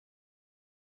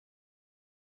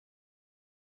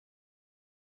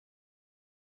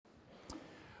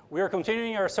We are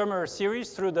continuing our summer series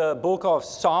through the book of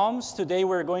Psalms. Today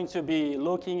we're going to be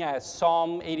looking at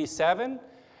Psalm 87.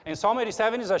 And Psalm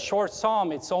 87 is a short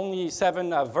psalm. It's only 7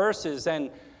 verses. And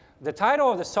the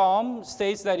title of the psalm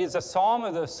states that it's a psalm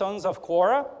of the sons of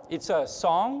Korah. It's a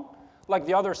song. Like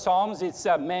the other psalms, it's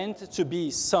meant to be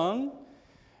sung.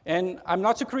 And I'm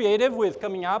not too creative with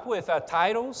coming up with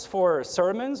titles for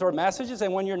sermons or messages.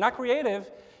 And when you're not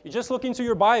creative, you just look into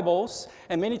your Bibles,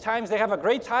 and many times they have a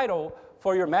great title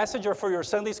for your message or for your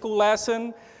Sunday school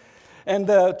lesson. And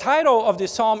the title of the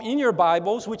psalm in your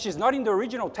Bibles, which is not in the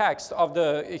original text of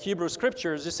the Hebrew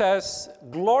Scriptures, it says,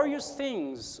 "Glorious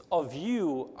things of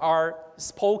you are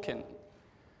spoken."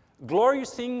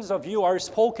 Glorious things of you are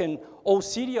spoken, O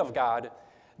city of God.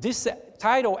 This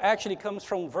title actually comes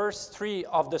from verse 3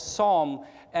 of the psalm,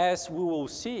 as we will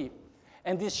see.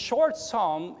 And this short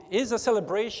psalm is a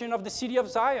celebration of the city of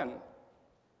Zion,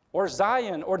 or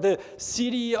the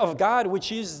city of God, which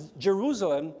is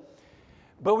Jerusalem.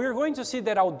 But we're going to see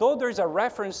that although there's a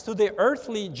reference to the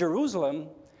earthly Jerusalem,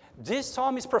 this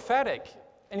psalm is prophetic,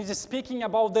 and it is speaking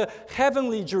about the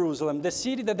heavenly Jerusalem, the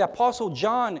city that the Apostle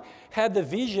John had the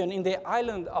vision in the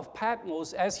island of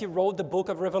Patmos as he wrote the book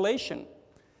of Revelation.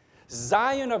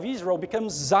 Zion of Israel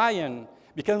becomes Zion,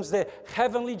 becomes the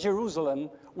heavenly Jerusalem,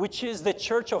 which is the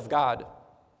church of God.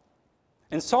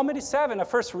 And Psalm 87, a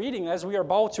first reading, as we are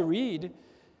about to read,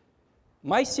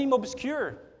 might seem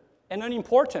obscure and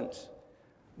unimportant.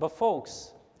 But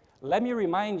folks, let me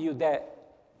remind you that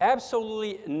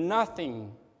absolutely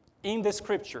nothing in the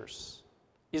Scriptures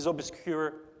is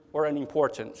obscure or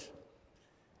unimportant.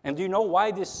 And do you know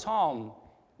why this psalm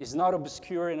is not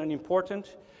obscure and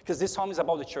unimportant? Because this psalm is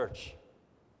about the church.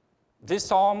 This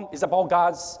psalm is about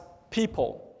God's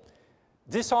people.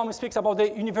 This psalm speaks about the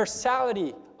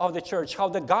universality of the church, how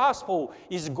the gospel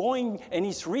is going and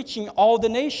is reaching all the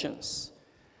nations.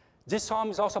 This psalm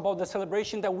is also about the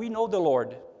celebration that we know the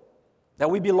Lord, that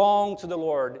we belong to the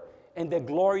Lord, and the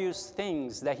glorious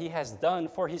things that He has done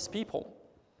for His people.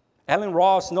 Ellen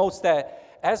Ross notes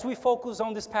that as we focus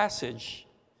on this passage,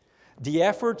 the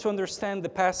effort to understand the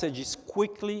passage is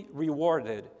quickly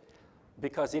rewarded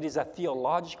because it is a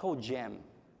theological gem.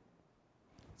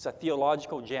 It's a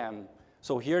theological gem.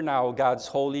 So hear now God's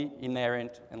holy,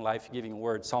 inerrant, and life-giving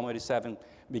word. Psalm 87,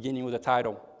 beginning with the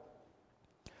title.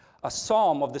 A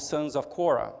psalm of the sons of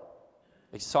Korah,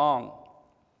 a song.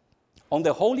 On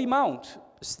the holy mount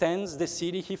stands the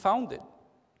city He founded.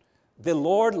 The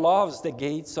Lord loves the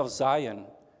gates of Zion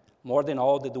more than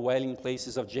all the dwelling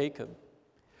places of Jacob.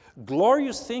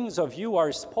 Glorious things of you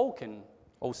are spoken,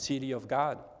 O city of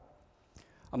God.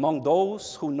 Among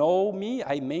those who know me,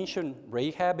 I mention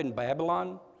Rahab in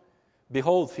Babylon.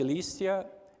 Behold, Philistia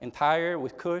and Tyre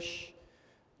with Cush.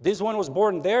 This one was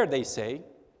born there, they say.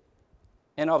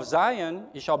 And of Zion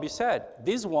it shall be said,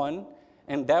 this one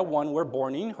and that one were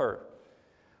born in her.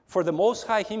 For the Most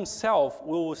High Himself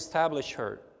will establish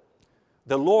her.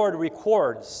 The Lord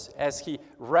records as He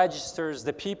registers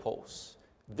the peoples.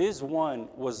 This one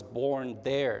was born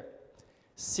there.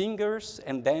 Singers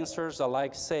and dancers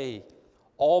alike say,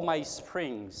 all my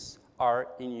springs are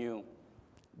in you.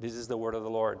 This is the word of the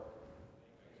Lord.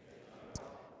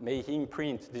 May He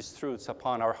imprint these truths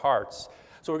upon our hearts.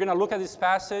 So we're going to look at this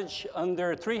passage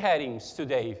under 3 headings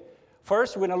today.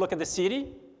 First, we're going to look at the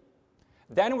city.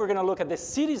 Then we're going to look at the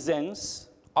citizens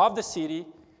of the city.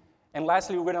 And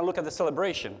lastly, we're going to look at the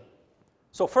celebration.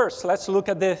 So first, let's look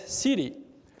at the city.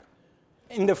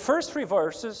 In the first 3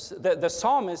 verses, the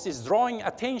psalmist is drawing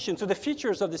attention to the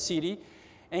features of the city,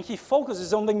 and he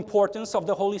focuses on the importance of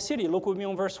the holy city. Look with me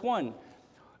on verse 1.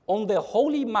 On the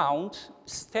holy mount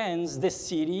stands the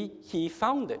city He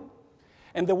founded.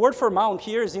 And the word for mount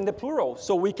here is in the plural.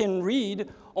 So we can read,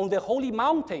 on the holy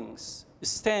mountains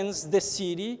stands the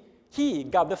city He,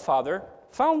 God the Father,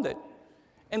 founded.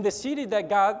 And the city that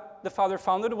God the Father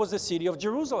founded was the city of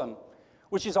Jerusalem,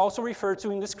 which is also referred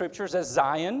to in the Scriptures as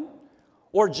Zion,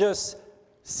 or just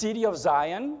city of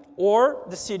Zion, or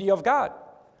the city of God.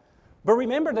 But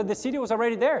remember that the city was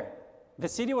already there. The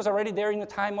city was already there in the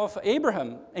time of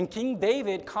Abraham, and King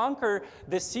David conquered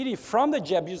the city from the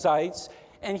Jebusites,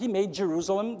 and he made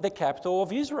Jerusalem the capital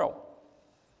of Israel.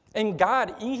 And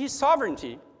God, in His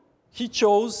sovereignty, He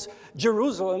chose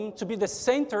Jerusalem to be the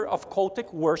center of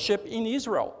cultic worship in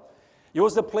Israel. It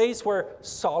was the place where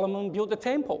Solomon built the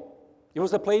temple. It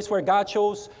was the place where God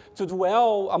chose to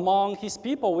dwell among His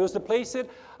people. It was the place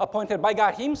appointed by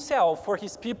God Himself for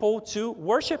His people to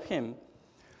worship Him.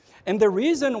 And the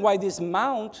reason why this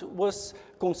mount was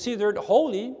considered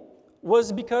holy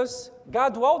was because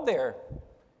God dwelt there.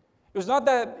 It was not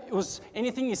that it was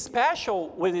anything special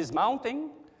with this mountain.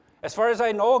 As far as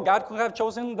I know, God could have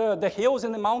chosen the hills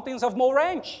and the mountains of Mo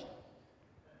Ranch.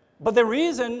 But the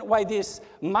reason why this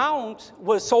mount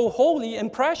was so holy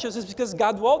and precious is because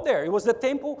God dwelt there. It was the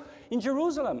temple in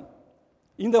Jerusalem,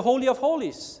 in the Holy of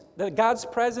Holies, that God's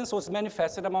presence was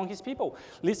manifested among his people.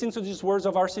 Listen to these words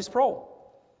of R.C.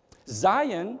 Sproul.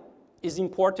 Zion is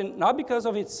important not because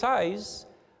of its size,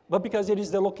 but because it is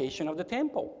the location of the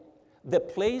temple, the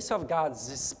place of God's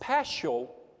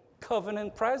special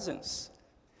covenant presence.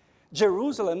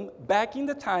 Jerusalem, back in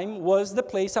the time, was the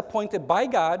place appointed by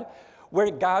God where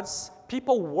God's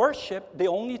people worship the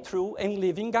only true and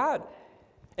living God.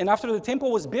 And after the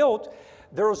temple was built,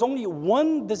 there was only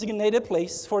one designated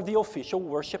place for the official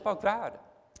worship of God,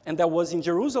 and that was in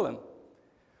Jerusalem.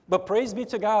 But praise be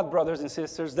to God, brothers and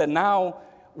sisters, that now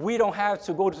we don't have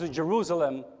to go to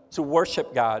Jerusalem to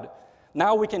worship God.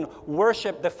 Now we can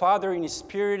worship the Father in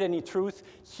spirit and in truth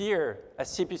here at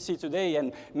CPC today.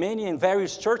 And many in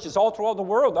various churches all throughout the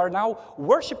world are now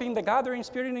worshiping the God in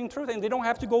spirit and in truth, and they don't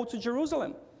have to go to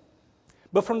Jerusalem.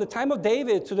 But from the time of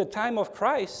David to the time of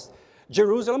Christ,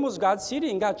 Jerusalem was God's city,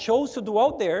 and God chose to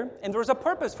dwell there, and there was a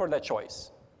purpose for that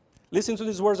choice. Listen to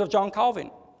these words of John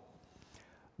Calvin.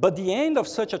 But the end of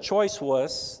such a choice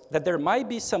was that there might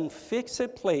be some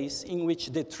fixed place in which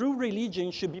the true religion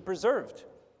should be preserved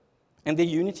and the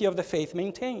unity of the faith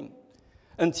maintained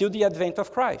until the advent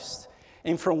of Christ,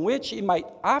 and from which it might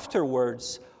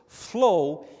afterwards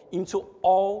flow into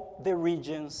all the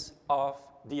regions of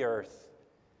the earth.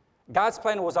 God's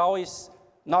plan was always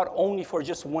not only for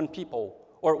just one people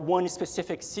or one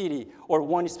specific city or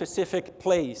one specific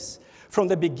place. From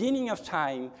the beginning of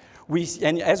time,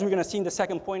 and as we're going to see in the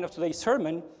second point of today's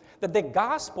sermon, that the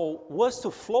gospel was to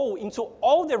flow into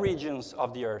all the regions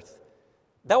of the earth.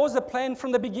 That was the plan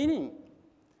from the beginning.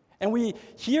 And we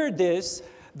hear this,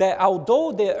 that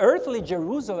although the earthly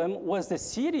Jerusalem was the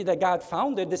city that God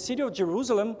founded, the city of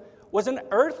Jerusalem was an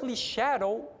earthly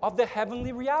shadow of the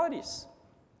heavenly realities.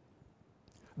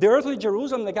 The earthly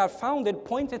Jerusalem that God founded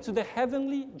pointed to the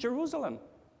heavenly Jerusalem.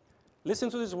 Listen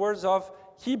to these words of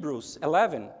Hebrews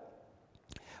 11.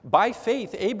 By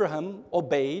faith, Abraham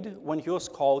obeyed when he was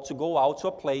called to go out to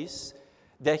a place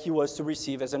that he was to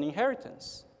receive as an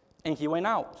inheritance. And he went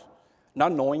out,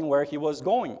 not knowing where he was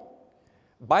going.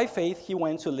 By faith, he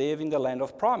went to live in the land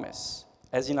of promise,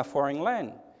 as in a foreign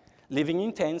land, living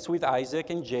in tents with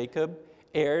Isaac and Jacob,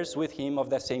 heirs with him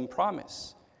of the same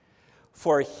promise.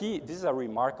 This is a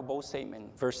remarkable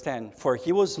statement, verse 10, for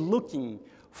he was looking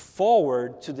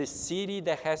forward to the city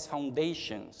that has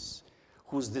foundations,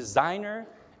 whose designer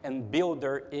and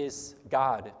builder is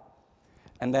God.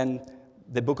 And then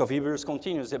the book of Hebrews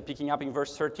continues, picking up in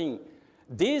verse 13.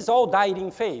 These all died in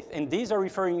faith, and these are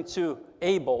referring to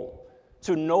Abel,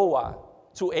 to Noah,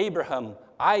 to Abraham,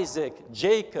 Isaac,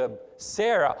 Jacob,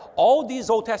 Sarah. All these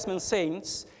Old Testament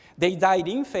saints, they died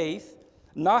in faith,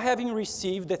 not having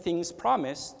received the things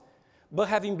promised, but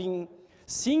having been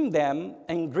seen them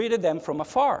and greeted them from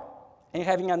afar, and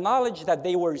having acknowledged that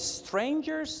they were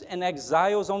strangers and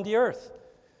exiles on the earth.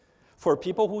 For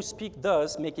people who speak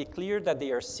thus make it clear that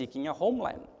they are seeking a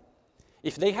homeland.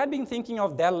 If they had been thinking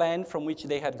of that land from which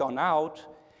they had gone out,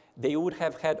 they would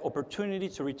have had opportunity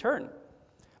to return.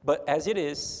 But as it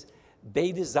is,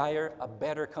 they desire a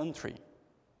better country,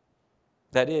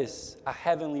 that is, a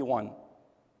heavenly one.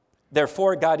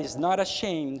 Therefore, God is not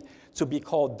ashamed to be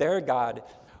called their God,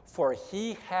 for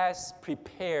he has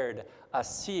prepared a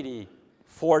city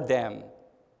for them.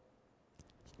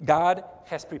 God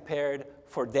has prepared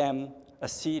for them a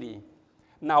city.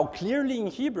 Now, clearly in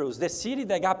Hebrews, the city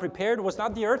that God prepared was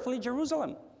not the earthly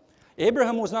Jerusalem.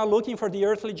 Abraham was not looking for the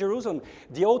earthly Jerusalem.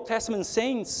 The Old Testament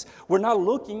saints were not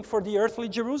looking for the earthly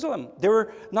Jerusalem. They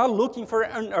were not looking for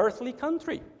an earthly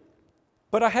country,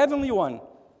 but a heavenly one.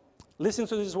 Listen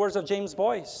to these words of James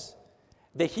Boyce.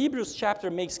 The Hebrews chapter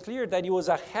makes clear that it was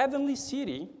a heavenly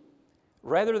city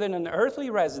rather than an earthly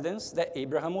residence that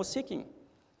Abraham was seeking.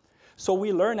 So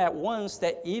we learn at once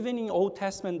that even in Old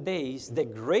Testament days, the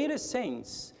greatest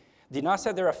saints did not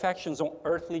set their affections on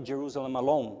earthly Jerusalem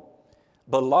alone,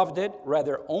 but loved it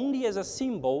rather only as a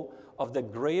symbol of the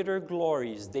greater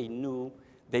glories they knew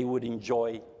they would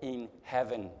enjoy in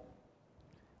heaven.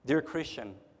 Dear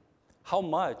Christian, how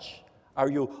much are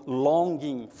you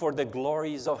longing for the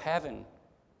glories of heaven?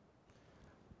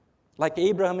 Like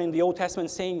Abraham in the Old Testament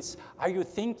saints, are you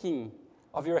thinking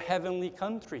of your heavenly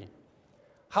country?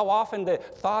 How often the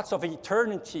thoughts of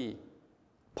eternity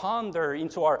ponder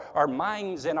into our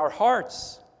minds and our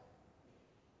hearts.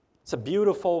 It's a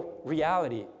beautiful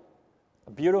reality,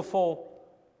 a beautiful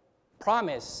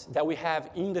promise that we have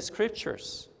in the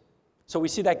Scriptures. So we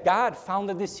see that God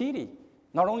founded this city.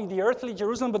 Not only the earthly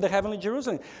Jerusalem, but the heavenly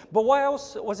Jerusalem. But what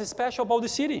else was special about the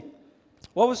city?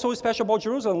 What was so special about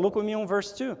Jerusalem? Look with me on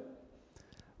verse 2.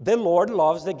 The Lord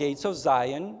loves the gates of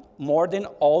Zion more than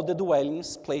all the dwelling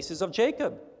places of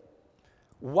Jacob.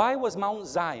 Why was Mount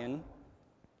Zion,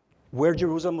 where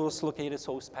Jerusalem was located,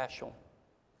 so special?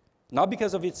 Not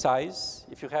because of its size.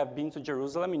 If you have been to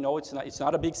Jerusalem, you know it's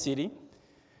not a big city.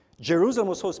 Jerusalem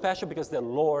was so special because the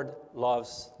Lord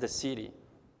loves the city.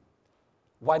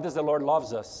 Why does the Lord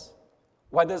love us?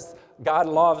 Why does God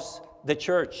love the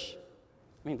church?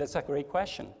 I mean, that's a great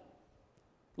question.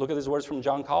 Look at these words from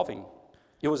John Calvin.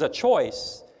 It was a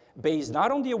choice based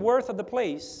not on the worth of the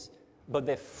place, but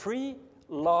the free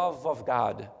love of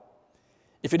God.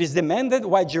 If it is demanded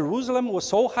why Jerusalem was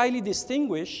so highly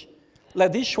distinguished,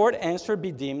 let this short answer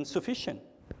be deemed sufficient.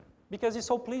 Because it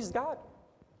so pleased God.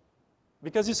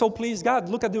 Because it so pleased God.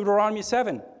 Look at Deuteronomy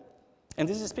 7. And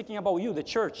this is speaking about you, the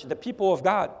church, the people of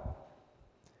God.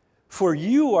 For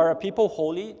you are a people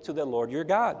holy to the Lord your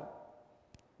God.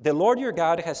 The Lord your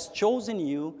God has chosen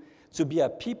you to be a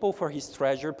people for his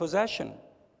treasured possession,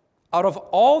 out of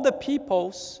all the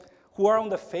peoples who are on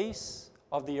the face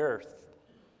of the earth.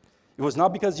 It was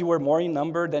not because you were more in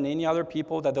number than any other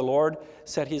people that the Lord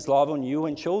set his love on you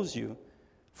and chose you,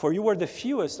 for you were the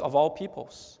fewest of all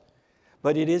peoples.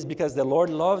 But it is because the Lord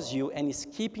loves you and is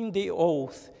keeping the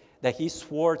oath that he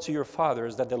swore to your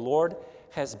fathers, that the Lord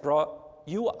has brought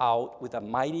you out with a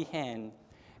mighty hand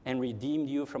and redeemed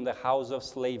you from the house of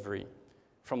slavery,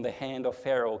 from the hand of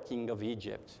Pharaoh, king of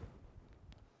Egypt.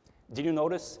 Did you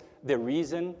notice the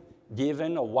reason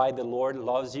given of why the Lord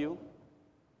loves you?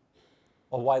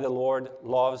 Or why the Lord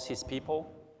loves his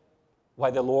people?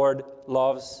 Why the Lord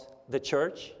loves the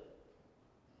church?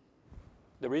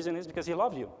 The reason is because he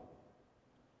loved you.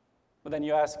 But then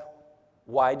you ask,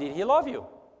 why did he love you?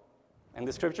 And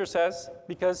the scripture says,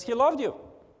 because he loved you.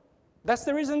 That's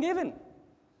the reason given.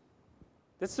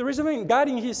 That's the reason given. God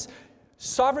in his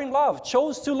sovereign love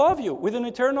chose to love you with an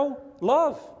eternal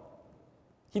love.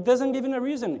 He doesn't give a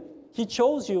reason. He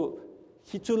chose you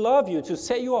to love you, to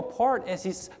set you apart as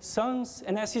his sons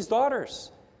and as his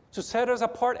daughters, to set us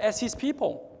apart as his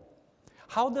people.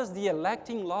 How does the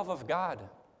electing love of God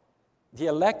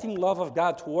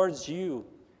towards you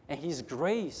and his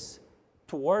grace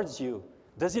towards you,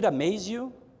 does it amaze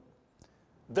you?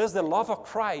 Does the love of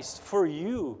Christ for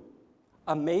you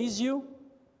amaze you?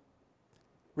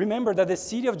 Remember that the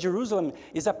city of Jerusalem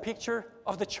is a picture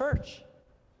of the church.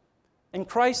 And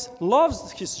Christ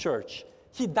loves his church.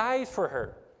 He died for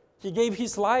her. He gave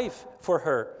his life for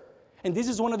her. And this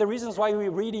is one of the reasons why we're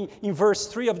reading in verse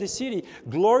 3 of the city,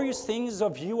 glorious things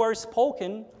of you are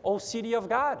spoken, O city of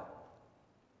God.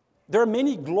 There are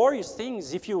many glorious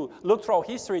things, if you look throughout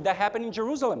history, that happened in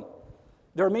Jerusalem.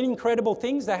 There are many incredible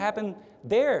things that happened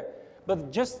there.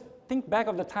 But just think back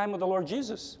of the time of the Lord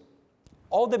Jesus.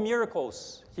 All the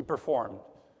miracles he performed,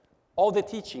 all the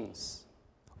teachings,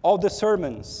 all the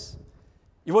sermons.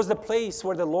 It was the place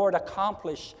where the Lord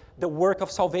accomplished the work of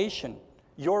salvation,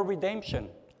 your redemption,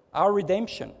 our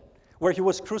redemption, where he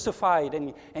was crucified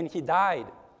and he died.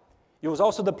 It was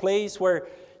also the place where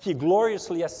he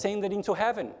gloriously ascended into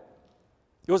heaven.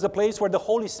 It was the place where the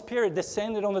Holy Spirit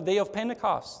descended on the day of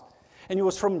Pentecost. And it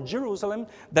was from Jerusalem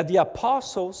that the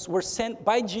apostles were sent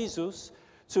by Jesus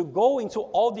to go into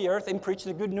all the earth and preach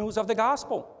the good news of the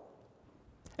gospel.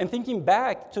 And thinking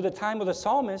back to the time of the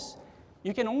psalmist,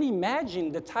 you can only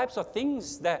imagine the types of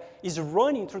things that is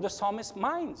running through the psalmist's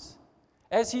minds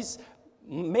as he's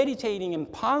meditating and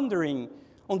pondering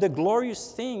on the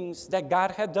glorious things that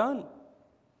God had done.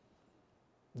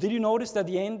 Did you notice that at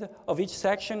the end of each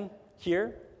section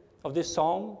here of this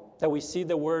psalm that we see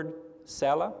the word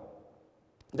Selah?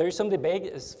 There is some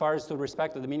debate as far as to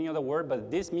respect to the meaning of the word,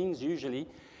 but this means usually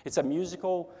it's a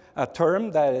musical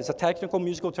term that is a technical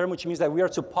musical term, which means that we are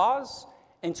to pause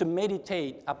and to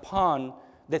meditate upon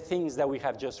the things that we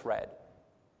have just read.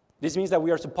 This means that we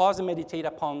are to pause and meditate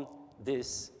upon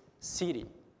this city.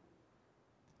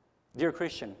 Dear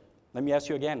Christian, let me ask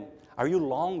you again, are you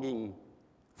longing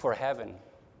for heaven?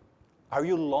 Are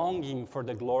you longing for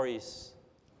the glories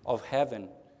of heaven?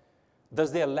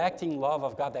 Does the electing love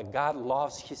of God, that God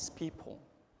loves his people,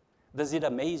 does it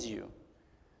amaze you?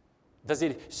 Does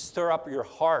it stir up your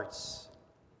hearts?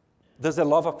 Does the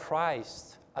love of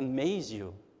Christ amaze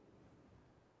you?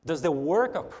 Does the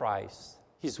work of Christ,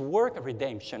 his work of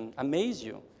redemption, amaze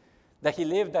you? That he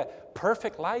lived a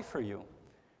perfect life for you?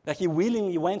 That he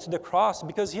willingly went to the cross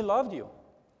because he loved you?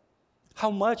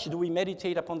 How much do we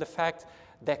meditate upon the fact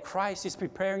that Christ is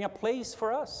preparing a place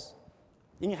for us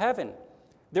in heaven?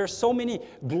 There are so many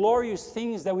glorious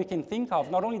things that we can think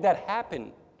of, not only that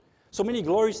happened, So many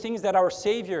glorious things that our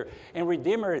Savior and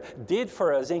Redeemer did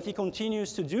for us, and he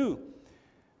continues to do.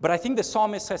 But I think the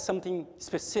psalmist has something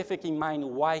specific in mind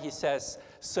why he says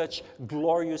such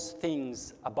glorious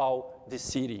things about this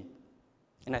city.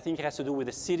 And I think it has to do with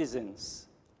the citizens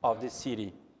of this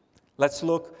city. Let's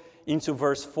look into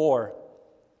verse 4.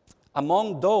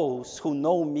 Among those who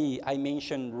know me, I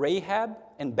mention Rahab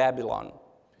and Babylon.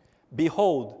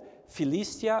 Behold,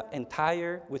 Philistia and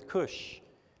Tyre with Cush.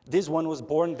 This one was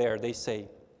born there, they say.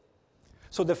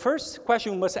 So the first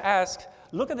question we must ask,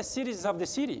 look at the cities of the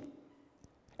city.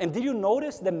 And did you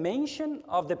notice the mention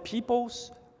of the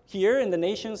peoples here in the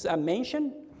nations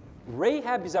mentioned?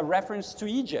 Rahab is a reference to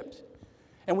Egypt.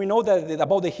 And we know that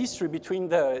about the history between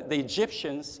the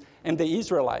Egyptians and the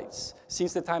Israelites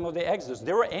since the time of the Exodus.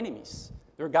 They were enemies.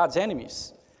 They were God's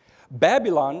enemies.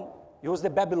 Babylon, it was the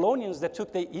Babylonians that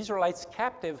took the Israelites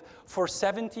captive for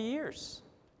 70 years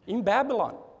in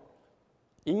Babylon.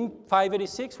 In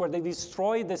 586, where they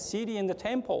destroyed the city and the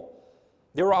temple.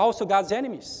 They were also God's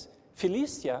enemies.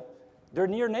 Philistia, they're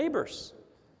near neighbors.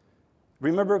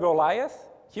 Remember Goliath?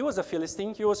 He was a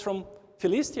Philistine. He was from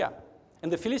Philistia.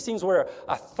 And the Philistines were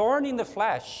a thorn in the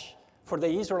flesh for the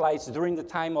Israelites during the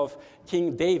time of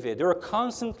King David. They were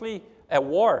constantly at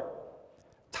war.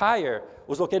 Tyre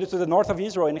was located to the north of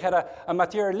Israel and had a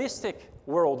materialistic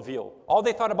worldview. All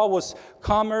they thought about was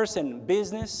commerce and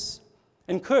business.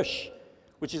 And Cush,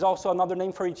 which is also another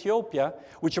name for Ethiopia,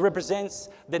 which represents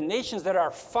the nations that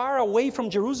are far away from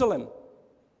Jerusalem.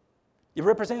 It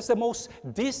represents the most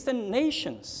distant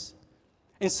nations.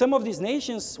 And some of these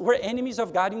nations were enemies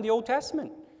of God in the Old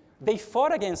Testament. They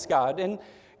fought against God and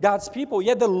God's people.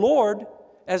 Yet the Lord,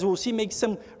 as we'll see, makes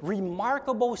some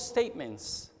remarkable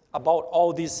statements about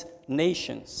all these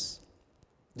nations.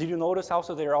 Did you notice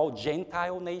also they're all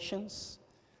Gentile nations?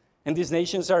 And these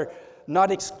nations are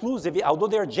not exclusive. Although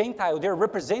they're Gentile, they're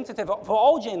representative of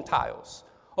all Gentiles,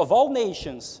 of all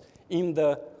nations in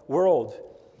the world.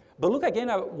 But look again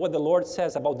at what the Lord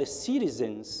says about the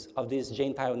citizens of these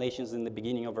Gentile nations in the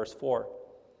beginning of verse 4.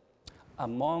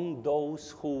 Among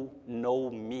those who know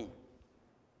me.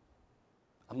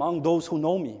 Among those who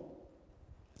know me.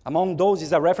 Among those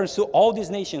is a reference to all these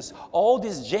nations, all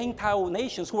these Gentile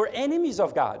nations who were enemies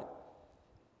of God.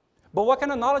 But what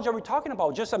kind of knowledge are we talking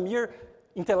about? Just a mere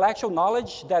intellectual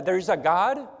knowledge that there is a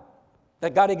God,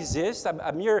 that God exists,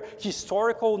 a mere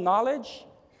historical knowledge?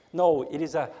 No, it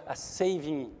is a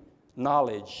saving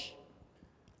knowledge.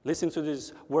 Listen to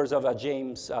these words of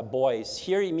James Boyce.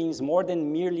 Here it means more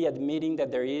than merely admitting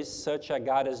that there is such a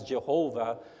God as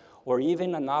Jehovah, or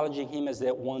even acknowledging him as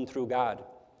the one true God.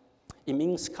 It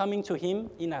means coming to him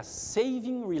in a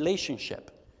saving relationship,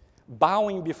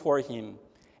 bowing before him,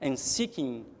 and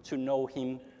seeking to know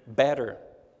him better.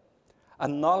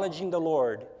 Acknowledging the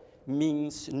Lord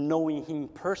means knowing him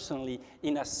personally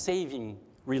in a saving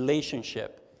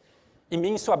relationship. It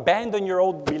means to abandon your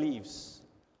old beliefs,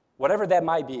 whatever that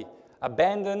might be.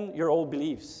 Abandon your old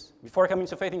beliefs. Before coming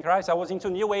to faith in Christ, I was into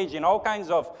New Age and all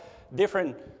kinds of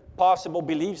different possible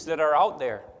beliefs that are out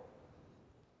there.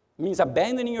 It means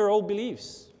abandoning your old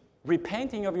beliefs,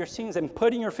 repenting of your sins, and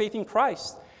putting your faith in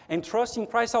Christ, and trusting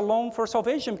Christ alone for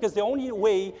salvation, because the only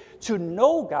way to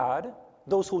know God,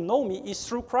 those who know me, is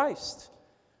through Christ.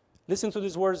 Listen to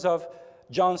these words of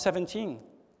John 17.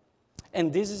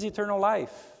 And this is eternal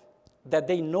life, that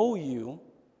they know you,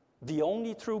 the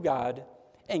only true God,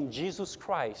 and Jesus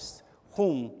Christ,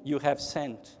 whom you have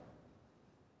sent.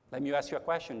 Let me ask you a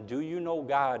question. Do you know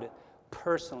God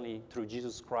personally through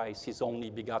Jesus Christ, his only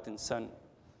begotten Son?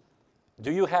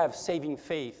 Do you have saving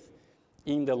faith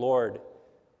in the Lord?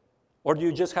 Or do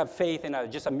you just have faith in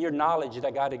just a mere knowledge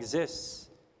that God exists?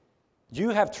 Do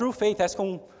you have true faith as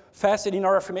confessed in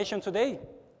our affirmation today?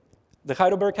 The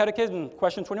Heidelberg Catechism,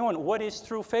 question 21, what is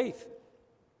true faith?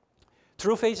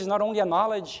 True faith is not only a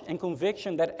knowledge and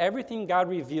conviction that everything God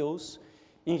reveals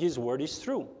in his word is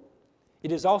true.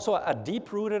 It is also a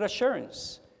deep-rooted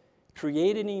assurance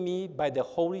created in me by the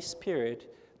Holy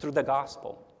Spirit through the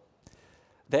gospel,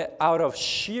 that out of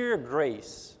sheer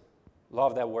grace,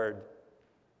 love that word,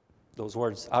 those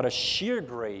words, out of sheer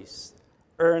grace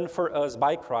earned for us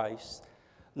by Christ,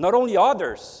 not only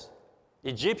others,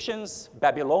 Egyptians,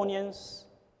 Babylonians,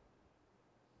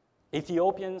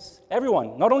 Ethiopians,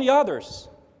 everyone, not only others,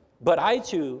 but I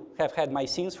too have had my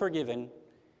sins forgiven,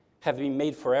 have been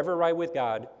made forever right with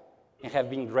God, and have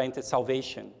been granted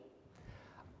salvation.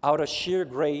 Out of sheer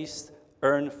grace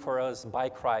earned for us by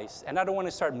Christ. And I don't want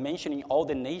to start mentioning all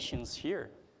the nations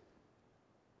here.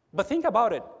 But think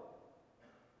about it.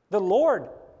 The Lord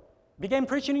began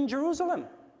preaching in Jerusalem,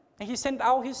 and he sent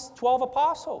out his 12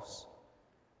 apostles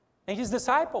and his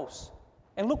disciples.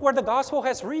 And look where the gospel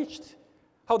has reached.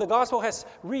 How the gospel has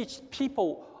reached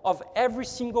people of every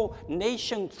single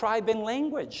nation, tribe, and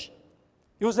language.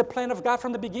 It was the plan of God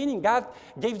from the beginning. God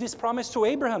gave this promise to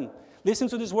Abraham. Listen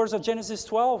to these words of Genesis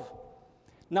 12.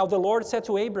 Now the Lord said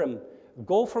to Abram,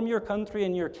 go from your country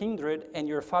and your kindred and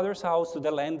your father's house to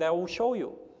the land that I will show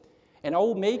you. And I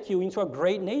will make you into a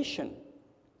great nation.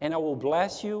 And I will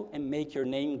bless you and make your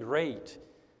name great,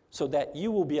 so that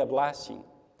you will be a blessing.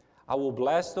 I will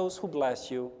bless those who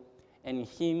bless you, and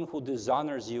him who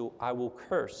dishonors you I will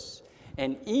curse.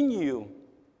 And in you,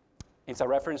 it's a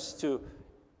reference to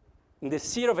in the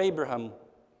seed of Abraham,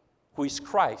 who is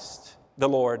Christ, the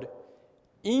Lord,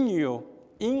 in you,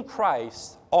 in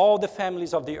Christ, all the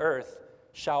families of the earth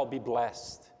shall be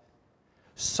blessed.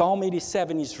 Psalm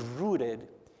 87 is rooted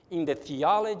in the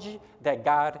theology that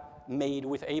God made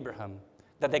with Abraham,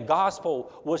 that the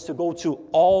gospel was to go to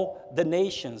all the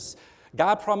nations.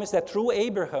 God promised that through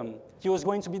Abraham, he was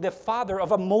going to be the father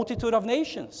of a multitude of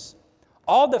nations.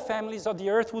 All the families of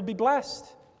the earth would be blessed.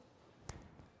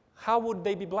 How would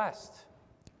they be blessed?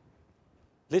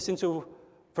 Listen to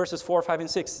verses 4, 5, and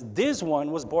 6. This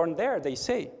one was born there, they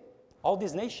say. All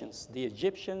these nations, the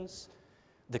Egyptians,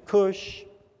 the Cush,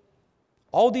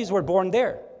 all these were born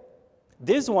there.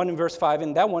 This one in verse 5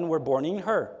 and that one were born in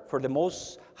her, for the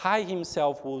Most High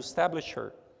himself will establish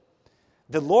her.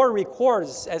 The Lord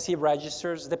records as he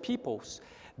registers the peoples.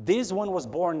 This one was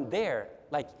born there,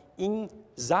 like in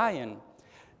Zion.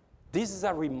 This is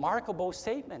a remarkable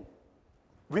statement.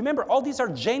 Remember, all these are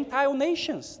Gentile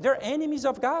nations. They're enemies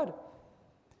of God.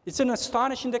 It's an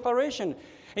astonishing declaration. And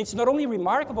it's not only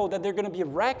remarkable that they're going to be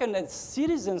reckoned as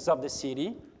citizens of the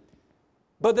city,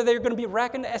 but that they're going to be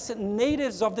reckoned as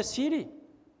natives of the city.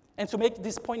 And to make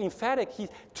this point emphatic,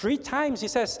 3 times he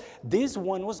says, this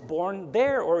one was born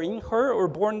there, or in her, or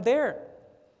born there.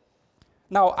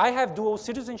 Now, I have dual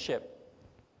citizenship.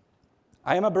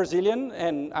 I am a Brazilian,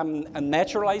 and I'm a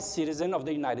naturalized citizen of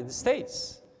the United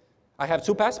States. I have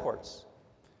 2 passports.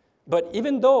 But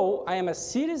even though I am a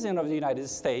citizen of the United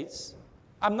States,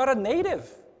 I'm not a native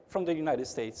from the United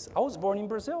States. I was born in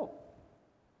Brazil.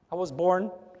 I was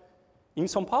born in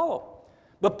São Paulo.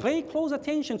 But pay close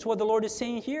attention to what the Lord is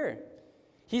saying here.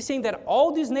 He's saying that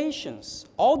all these nations,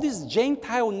 all these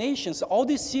Gentile nations, all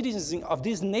these citizens of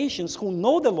these nations who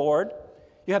know the Lord,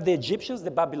 you have the Egyptians, the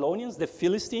Babylonians, the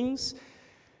Philistines,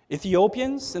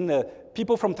 Ethiopians, and the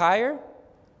people from Tyre,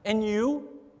 and you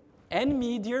and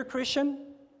me, dear Christian,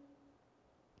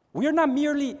 we are not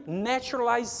merely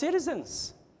naturalized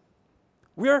citizens.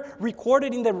 We are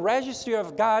recorded in the registry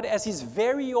of God as his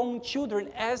very own children,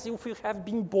 as if we have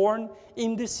been born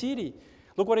in the city.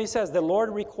 Look what he says. The Lord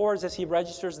records as he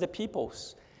registers the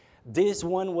peoples. This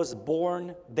one was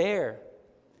born there.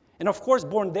 And of course,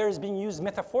 born there is being used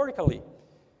metaphorically.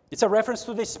 It's a reference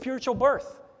to the spiritual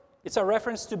birth. It's a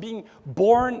reference to being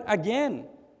born again.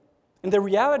 And the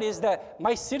reality is that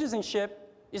my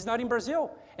citizenship is not in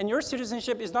Brazil. And your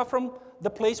citizenship is not from the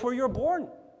place where you're born,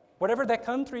 whatever that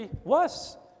country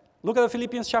was. Look at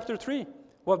Philippians chapter 3,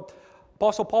 what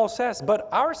Apostle Paul says. But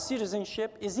our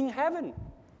citizenship is in heaven.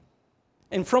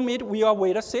 And from it we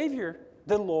await a Savior,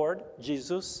 the Lord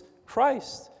Jesus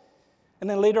Christ. And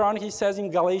then later on he says in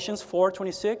Galatians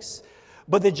 4:26,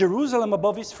 but the Jerusalem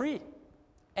above is free,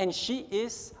 and she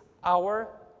is our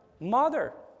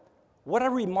mother. What a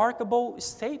remarkable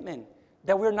statement.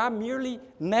 That we're not merely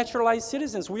naturalized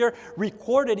citizens. We are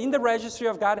recorded in the registry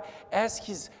of God as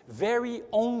his very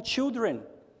own children.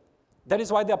 That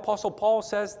is why the Apostle Paul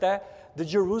says that the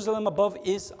Jerusalem above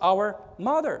is our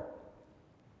mother.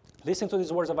 Listen to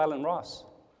these words of Alan Ross.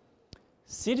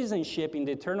 Citizenship in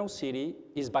the eternal city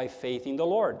is by faith in the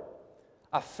Lord.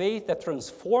 A faith that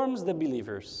transforms the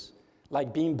believers,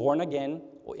 like being born again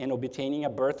and obtaining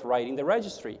a birthright in the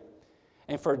registry.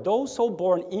 And for those so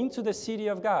born into the city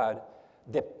of God,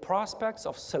 the prospects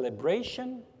of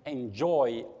celebration and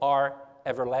joy are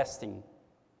everlasting.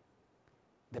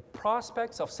 The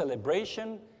prospects of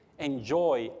celebration and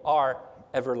joy are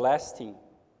everlasting.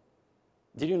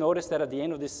 Did you notice that at the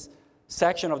end of this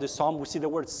section of the psalm, we see the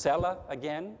word Selah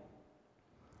again?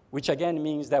 Which again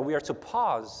means that we are to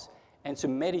pause and to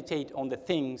meditate on the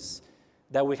things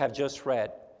that we have just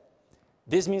read.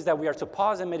 This means that we are to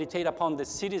pause and meditate upon the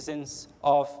citizens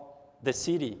of the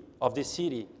city,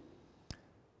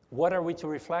 What are we to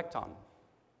reflect on?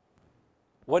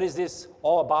 What is this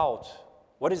all about?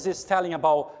 What is this telling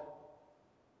about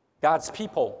God's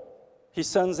people, his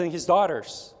sons and his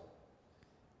daughters?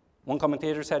 One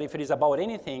commentator said, if it is about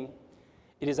anything,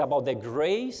 it is about the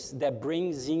grace that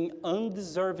brings in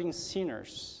undeserving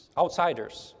sinners,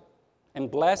 outsiders,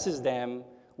 and blesses them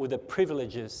with the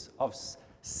privileges of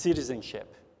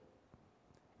citizenship.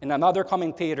 And another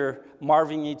commentator,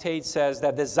 Marvin E. Tate, says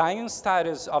that the Zion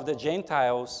status of the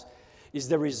Gentiles is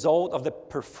the result of the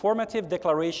performative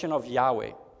declaration of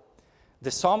Yahweh.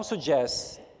 The psalm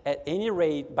suggests, at any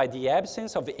rate, by the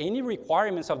absence of any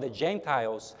requirements of the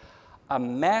Gentiles, a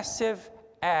massive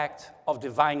act of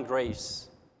divine grace.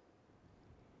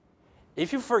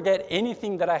 If you forget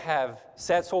anything that I have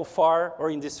said so far or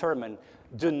in this sermon,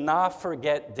 do not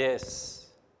forget this.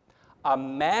 A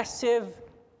massive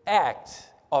act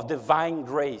of divine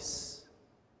grace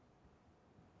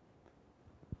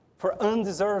for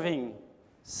undeserving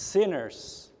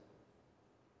sinners.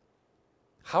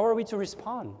 How are we to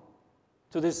respond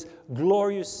to these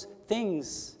glorious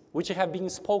things which have been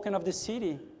spoken of the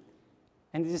city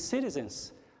and the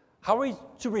citizens? How are we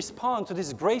to respond to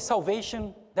this great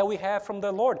salvation that we have from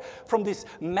the Lord, from this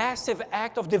massive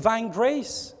act of divine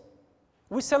grace?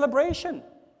 With celebration.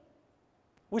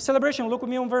 With celebration. Look with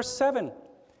me on verse 7.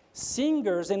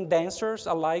 Singers and dancers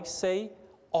alike say,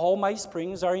 all my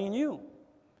springs are in you.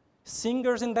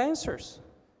 Singers and dancers.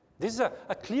 This is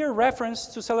a clear reference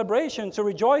to celebration, to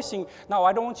rejoicing. Now,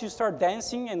 I don't want you to start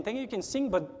dancing and think you can sing,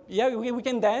 but yeah, we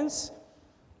can dance.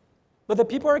 But the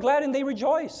people are glad and they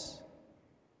rejoice.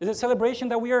 It's a celebration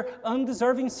that we are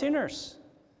undeserving sinners.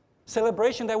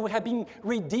 Celebration that we have been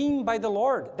redeemed by the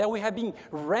Lord, that we have been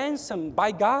ransomed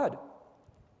by God.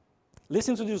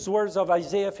 Listen to these words of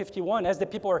Isaiah 51 as the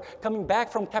people are coming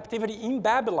back from captivity in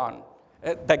Babylon,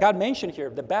 that God mentioned here,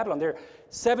 the Babylon. They're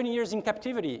 7 years in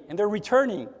captivity, and they're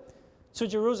returning to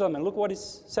Jerusalem. And look what it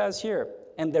says here.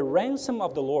 And the ransom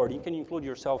of the Lord, you can include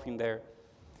yourself in there,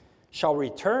 shall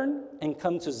return and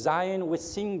come to Zion with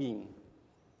singing.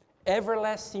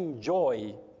 Everlasting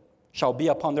joy shall be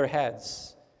upon their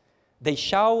heads. They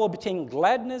shall obtain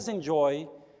gladness and joy,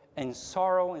 and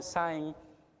sorrow and sighing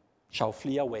shall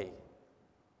flee away.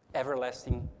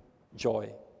 Everlasting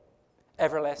joy,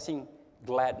 everlasting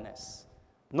gladness.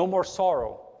 No more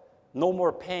sorrow, no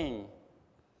more pain.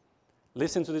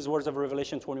 Listen to these words of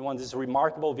Revelation 21, this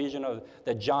remarkable vision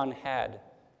that John had.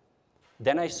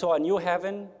 Then I saw a new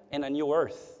heaven and a new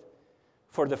earth,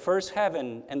 for the first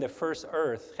heaven and the first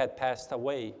earth had passed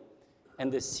away,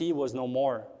 and the sea was no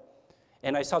more.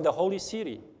 And I saw the holy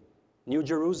city, New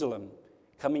Jerusalem,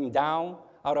 coming down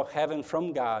out of heaven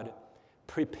from God,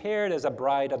 prepared as a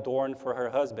bride adorned for her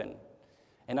husband.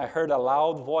 And I heard a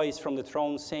loud voice from the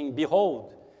throne saying,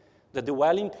 behold, the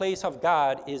dwelling place of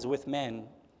God is with men.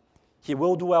 He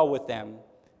will dwell with them,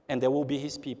 and they will be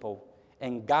his people.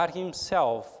 And God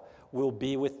himself will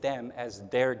be with them as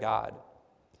their God.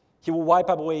 He will wipe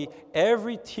away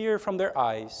every tear from their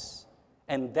eyes,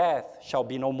 and death shall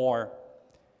be no more.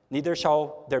 Neither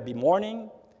shall there be mourning,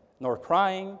 nor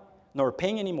crying, nor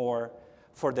pain anymore,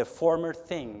 for the former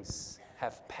things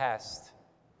have passed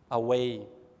away.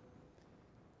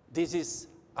 This is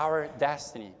our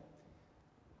destiny.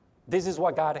 This is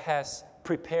what God has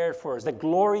prepared for us. The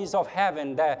glories of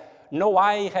heaven that no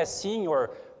eye has seen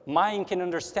or mind can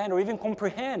understand or even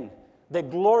comprehend. The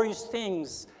glorious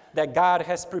things that God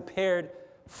has prepared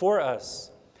for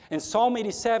us. And Psalm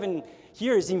 87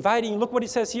 here is inviting, look what it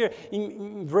says here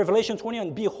in Revelation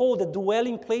 21. Behold, the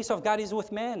dwelling place of God is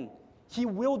with men. He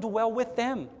will dwell with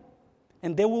them,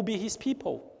 and they will be his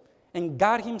people. And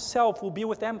God himself will be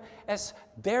with them as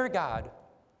their God.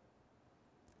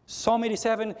 Psalm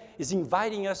 87 is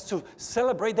inviting us to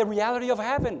celebrate the reality of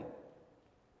heaven,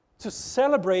 to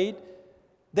celebrate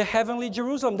the heavenly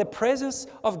Jerusalem, the presence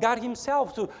of God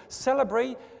himself, to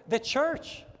celebrate the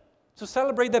church, to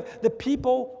celebrate the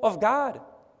people of God.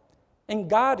 And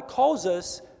God calls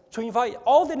us to invite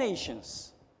all the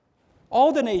nations,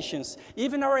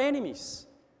 even our enemies.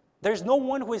 There's no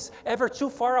one who is ever too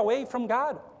far away from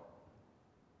God.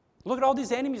 Look at all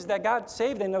these enemies that God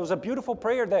saved, and there was a beautiful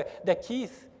prayer that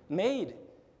Keith made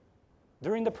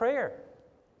during the prayer.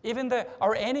 Even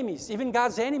our enemies, even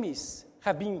God's enemies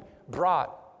have been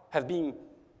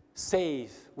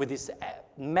saved with this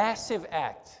massive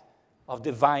act of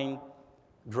divine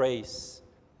grace.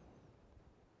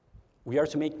 We are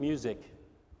to make music.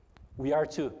 We are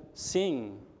to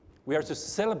sing. We are to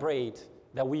celebrate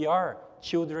that we are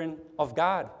children of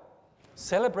God.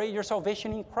 Celebrate your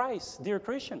salvation in Christ, dear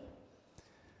Christian.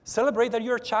 Celebrate that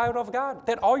you're a child of God,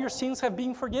 that all your sins have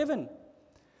been forgiven.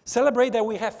 Celebrate that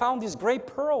we have found this great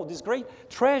pearl, this great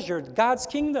treasure, God's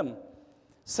kingdom.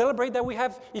 Celebrate that we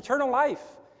have eternal life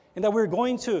and that we're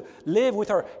going to live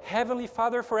with our Heavenly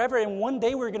Father forever, and one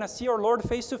day we're going to see our Lord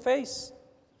face to face.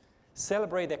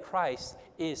 Celebrate that Christ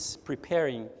is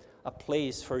preparing a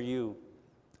place for you,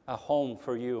 a home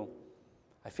for you.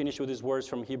 I finish with these words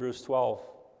from Hebrews 12.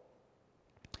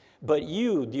 But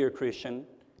you, dear Christian,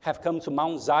 have come to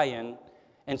Mount Zion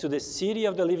and to the city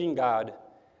of the living God,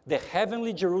 the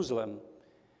heavenly Jerusalem,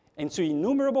 and to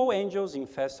innumerable angels in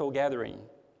festal gathering,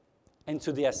 and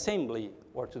to the assembly,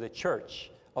 or to the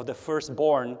church, of the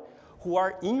firstborn who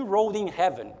are enrolled in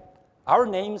heaven. Our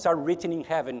names are written in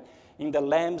heaven in the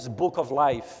Lamb's book of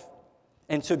life.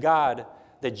 And to God,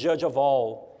 the judge of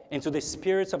all, and to the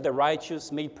spirits of the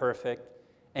righteous made perfect,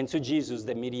 and to Jesus,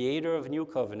 the mediator of new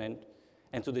covenant,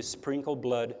 and to the sprinkled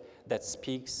blood that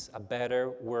speaks a better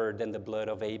word than the blood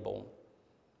of Abel.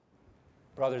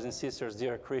 Brothers and sisters,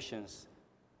 dear Christians,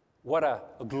 what a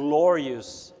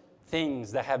glorious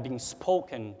things that have been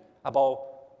spoken about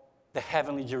the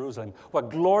heavenly Jerusalem. What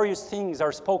glorious things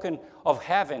are spoken of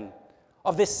heaven,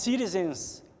 of the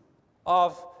citizens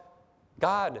of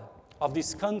God, of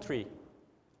this country,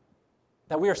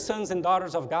 that we are sons and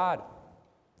daughters of God,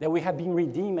 that we have been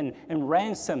redeemed and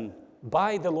ransomed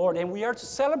by the Lord, and we are to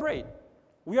celebrate.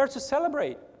 We are to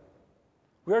celebrate.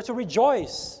 We are to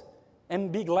rejoice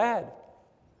and be glad.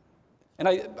 And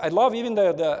I love even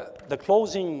the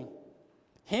closing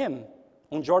hymn,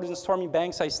 "On Jordan's stormy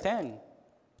banks I stand.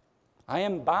 I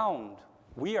am bound."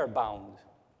 We are bound.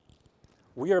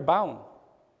 We are bound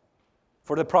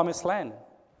for the promised land.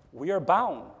 We are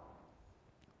bound.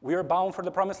 We are bound for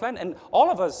the promised land. And all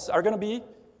of us are going to be,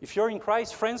 if you're in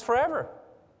Christ, friends forever.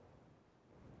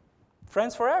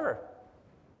 Friends forever.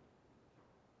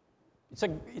 It's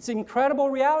an incredible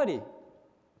reality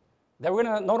that we're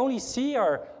going to not only see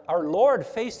our Lord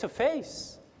face to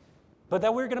face, but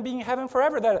that we're going to be in heaven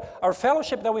forever, that our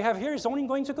fellowship that we have here is only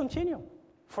going to continue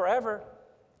forever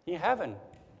in heaven.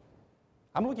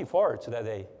 I'm looking forward to that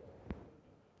day.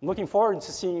 I'm looking forward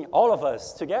to seeing all of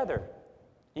us together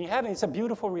in heaven. It's a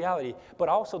beautiful reality, but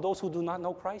also those who do not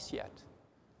know Christ yet,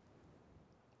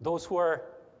 those who are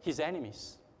his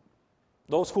enemies,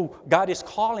 those who God is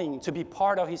calling to be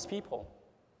part of his people.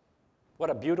 What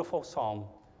a beautiful psalm.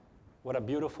 What a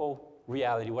beautiful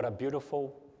reality. What a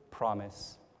beautiful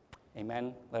promise.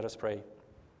 Amen. Let us pray.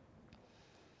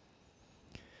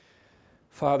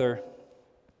 Father,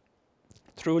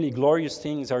 truly glorious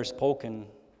things are spoken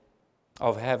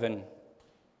of heaven,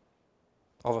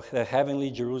 of the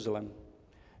heavenly Jerusalem.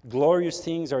 Glorious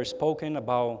things are spoken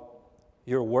about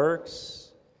your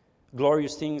works.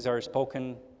 Glorious things are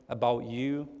spoken about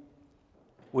you.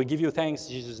 We give you thanks,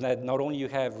 Jesus, that not only you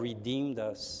have redeemed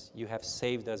us, you have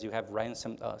saved us, you have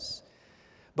ransomed us,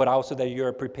 but also that you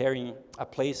are preparing a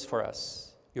place for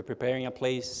us. You're preparing a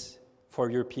place for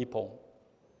your people.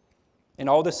 And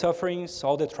all the sufferings,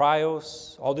 all the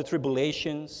trials, all the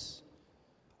tribulations,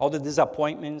 all the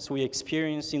disappointments we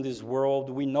experience in this world,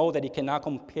 we know that it cannot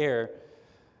compare,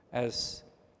 as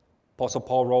Apostle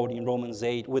Paul wrote in Romans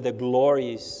 8, with the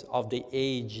glories of the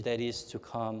age that is to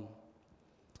come.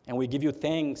 And we give you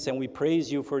thanks and we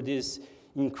praise you for these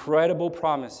incredible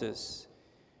promises.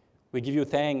 We give you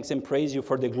thanks and praise you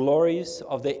for the glories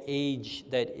of the age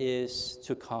that is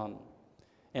to come.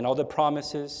 And all the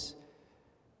promises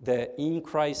that in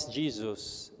Christ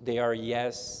Jesus, they are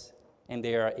yes and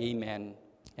they are amen.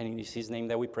 And it is his name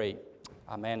that we pray.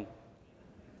 Amen.